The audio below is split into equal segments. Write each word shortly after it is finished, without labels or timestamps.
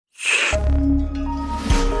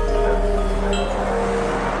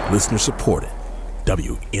Listener supported.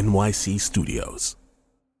 WNYC Studios.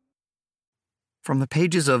 From the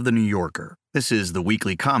pages of The New Yorker, this is the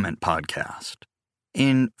Weekly Comment Podcast.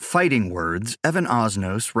 In Fighting Words, Evan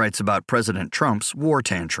Osnos writes about President Trump's war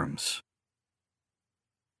tantrums.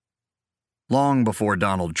 Long before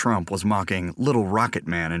Donald Trump was mocking Little Rocket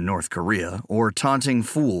Man in North Korea or taunting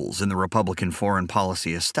fools in the Republican foreign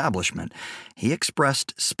policy establishment, he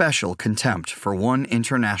expressed special contempt for one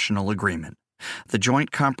international agreement, the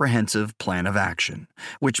Joint Comprehensive Plan of Action,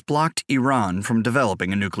 which blocked Iran from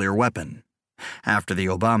developing a nuclear weapon. After the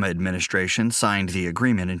Obama administration signed the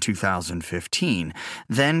agreement in 2015,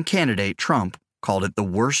 then-candidate Trump called it the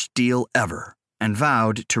worst deal ever and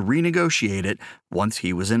vowed to renegotiate it once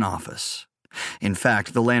he was in office. In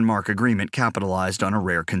fact, the landmark agreement capitalized on a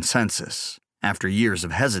rare consensus. After years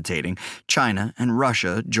of hesitating, China and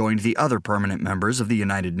Russia joined the other permanent members of the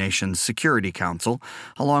United Nations Security Council,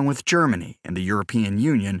 along with Germany and the European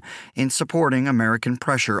Union, in supporting American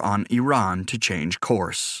pressure on Iran to change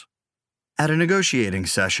course. At a negotiating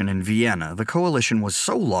session in Vienna, the coalition was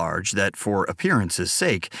so large that, for appearance's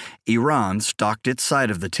sake, Iran stocked its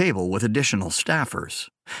side of the table with additional staffers.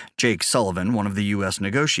 Jake Sullivan, one of the U.S.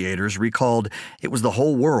 negotiators, recalled it was the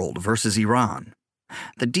whole world versus Iran.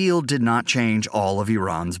 The deal did not change all of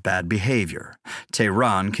Iran's bad behavior.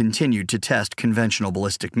 Tehran continued to test conventional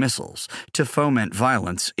ballistic missiles, to foment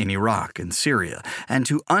violence in Iraq and Syria, and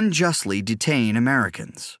to unjustly detain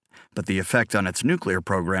Americans. But the effect on its nuclear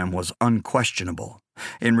program was unquestionable.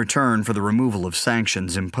 In return for the removal of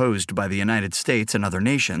sanctions imposed by the United States and other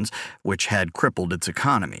nations, which had crippled its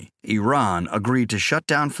economy, Iran agreed to shut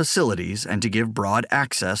down facilities and to give broad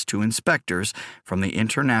access to inspectors from the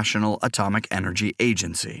International Atomic Energy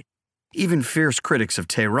Agency. Even fierce critics of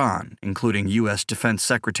Tehran, including U.S. Defense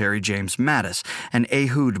Secretary James Mattis and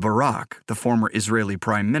Ehud Barak, the former Israeli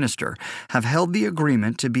prime minister, have held the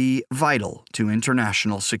agreement to be vital to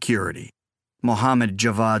international security. Mohammad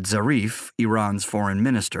Javad Zarif, Iran's foreign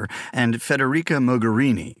minister, and Federica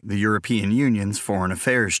Mogherini, the European Union's foreign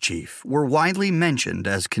affairs chief, were widely mentioned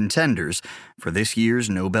as contenders for this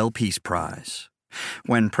year's Nobel Peace Prize.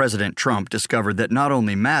 When President Trump discovered that not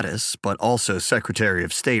only Mattis, but also Secretary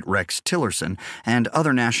of State Rex Tillerson and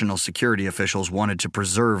other national security officials wanted to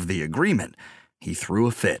preserve the agreement, he threw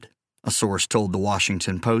a fit, a source told The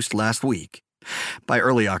Washington Post last week. By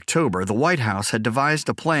early October, the White House had devised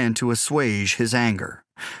a plan to assuage his anger.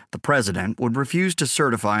 The president would refuse to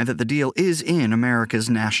certify that the deal is in America's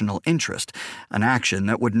national interest, an action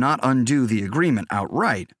that would not undo the agreement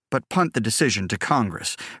outright, but punt the decision to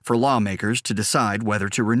Congress for lawmakers to decide whether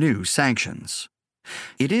to renew sanctions.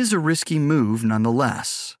 It is a risky move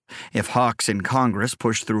nonetheless. If hawks in Congress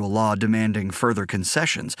push through a law demanding further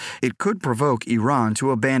concessions, it could provoke Iran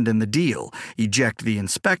to abandon the deal, eject the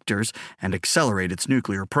inspectors, and accelerate its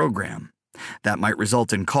nuclear program. That might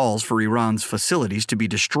result in calls for Iran's facilities to be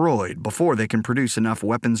destroyed before they can produce enough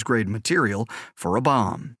weapons-grade material for a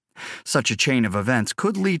bomb. Such a chain of events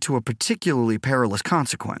could lead to a particularly perilous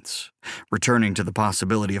consequence, returning to the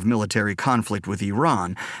possibility of military conflict with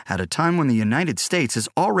Iran at a time when the United States is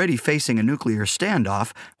already facing a nuclear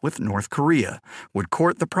standoff with North Korea, would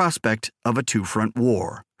court the prospect of a two-front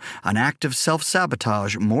war, an act of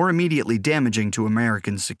self-sabotage more immediately damaging to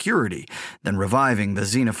American security than reviving the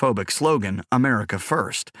xenophobic slogan, America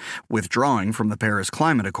First, withdrawing from the Paris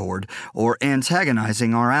Climate Accord, or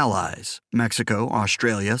antagonizing our allies, Mexico,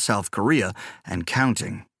 Australia, South Korea, and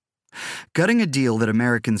counting. Gutting a deal that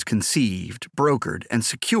Americans conceived, brokered, and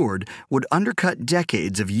secured would undercut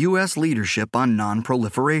decades of U.S. leadership on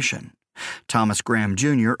non-proliferation. Thomas Graham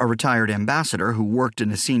Jr., a retired ambassador who worked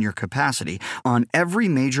in a senior capacity on every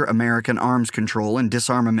major American arms control and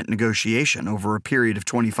disarmament negotiation over a period of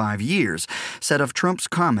 25 years, said of Trump's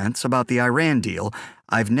comments about the Iran deal,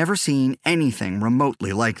 "I've never seen anything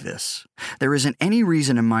remotely like this. There isn't any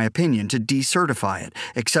reason, in my opinion, to decertify it,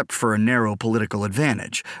 except for a narrow political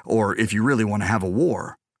advantage, or if you really want to have a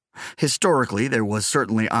war." Historically, there was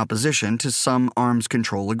certainly opposition to some arms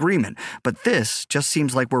control agreement, but this just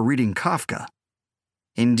seems like we're reading Kafka.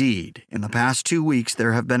 Indeed, in the past 2 weeks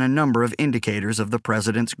there have been a number of indicators of the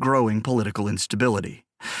president's growing political instability.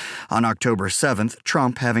 On October 7th,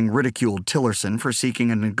 Trump, having ridiculed Tillerson for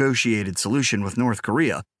seeking a negotiated solution with North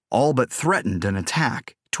Korea, all but threatened an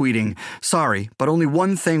attack, tweeting, "Sorry, but only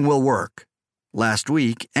one thing will work." Last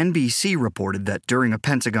week, NBC reported that during a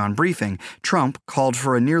Pentagon briefing, Trump called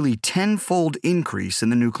for a nearly tenfold increase in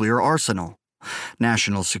the nuclear arsenal.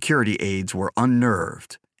 National security aides were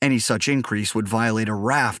unnerved. Any such increase would violate a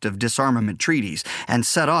raft of disarmament treaties and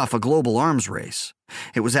set off a global arms race.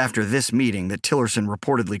 It was after this meeting that Tillerson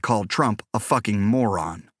reportedly called Trump a fucking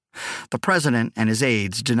moron. The president and his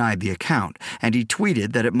aides denied the account, and he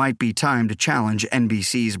tweeted that it might be time to challenge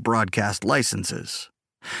NBC's broadcast licenses.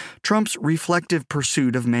 Trump's reflective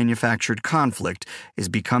pursuit of manufactured conflict is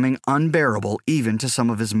becoming unbearable even to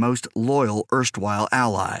some of his most loyal erstwhile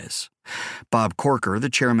allies. Bob Corker, the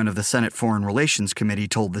chairman of the Senate Foreign Relations Committee,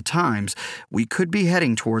 told The Times, "We could be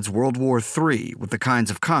heading towards World War III with the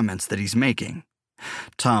kinds of comments that he's making."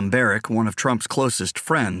 Tom Barrack, one of Trump's closest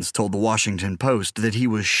friends, told The Washington Post that he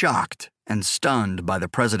was shocked and stunned by the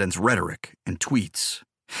president's rhetoric and tweets.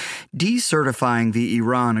 Decertifying the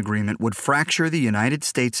Iran agreement would fracture the United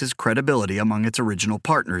States' credibility among its original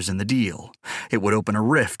partners in the deal. It would open a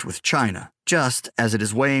rift with China, just as it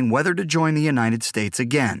is weighing whether to join the United States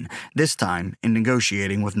again, this time in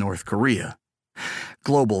negotiating with North Korea.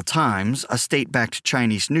 Global Times, a state-backed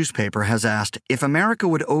Chinese newspaper, has asked if America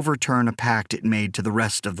would overturn a pact it made to the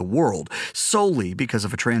rest of the world solely because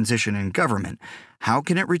of a transition in government, how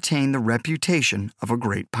can it retain the reputation of a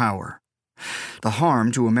great power? The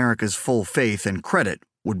harm to America's full faith and credit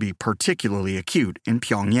would be particularly acute in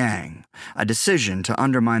Pyongyang. A decision to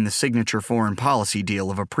undermine the signature foreign policy deal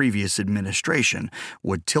of a previous administration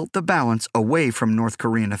would tilt the balance away from North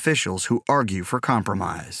Korean officials who argue for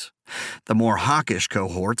compromise. The more hawkish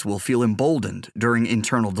cohorts will feel emboldened during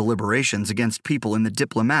internal deliberations against people in the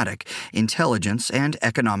diplomatic, intelligence, and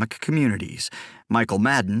economic communities. Michael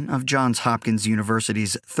Madden of Johns Hopkins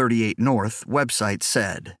University's 38 North website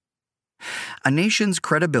said, "A nation's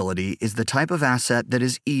credibility is the type of asset that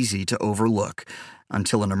is easy to overlook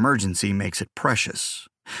until an emergency makes it precious."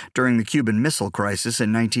 During the Cuban Missile Crisis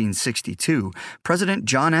in 1962, President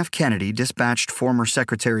John F. Kennedy dispatched former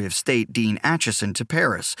Secretary of State Dean Acheson to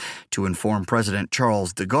Paris to inform President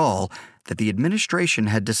Charles de Gaulle that the administration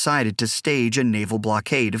had decided to stage a naval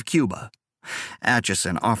blockade of Cuba.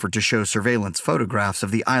 Acheson offered to show surveillance photographs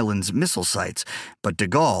of the island's missile sites, but de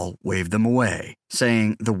Gaulle waved them away,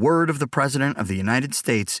 saying, "The word of the President of the United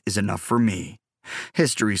States is enough for me."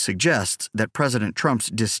 History suggests that President Trump's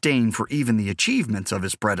disdain for even the achievements of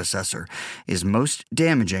his predecessor is most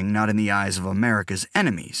damaging not in the eyes of America's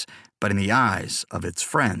enemies, but in the eyes of its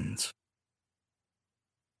friends.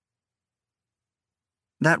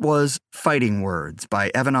 That was Fighting Words by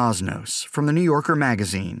Evan Osnos from the New Yorker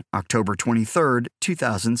magazine, October 23,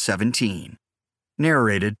 2017.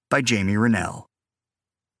 Narrated by Jamie Rennell.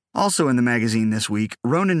 Also in the magazine this week,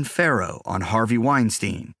 Ronan Farrow on Harvey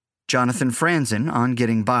Weinstein, Jonathan Franzen on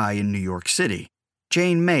Getting By in New York City,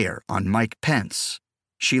 Jane Mayer on Mike Pence,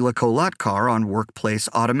 Sheila Kolatkar on Workplace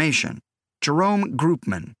Automation, Jerome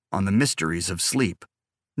Groupman on The Mysteries of Sleep,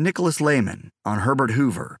 Nicholas Lehman on Herbert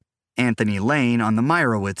Hoover, Anthony Lane on the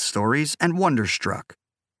Meyerowitz stories and Wonderstruck,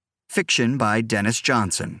 fiction by Dennis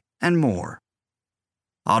Johnson, and more.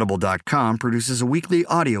 Audible.com produces a weekly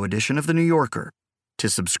audio edition of The New Yorker. To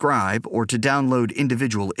subscribe or to download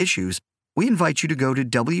individual issues, we invite you to go to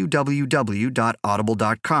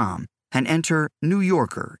www.audible.com and enter New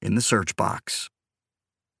Yorker in the search box.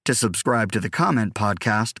 To subscribe to the Comment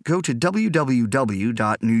Podcast, go to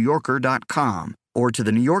www.newyorker.com or to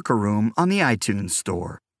the New Yorker Room on the iTunes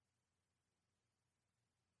Store.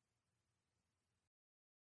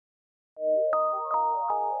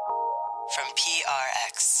 From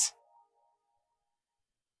PRX.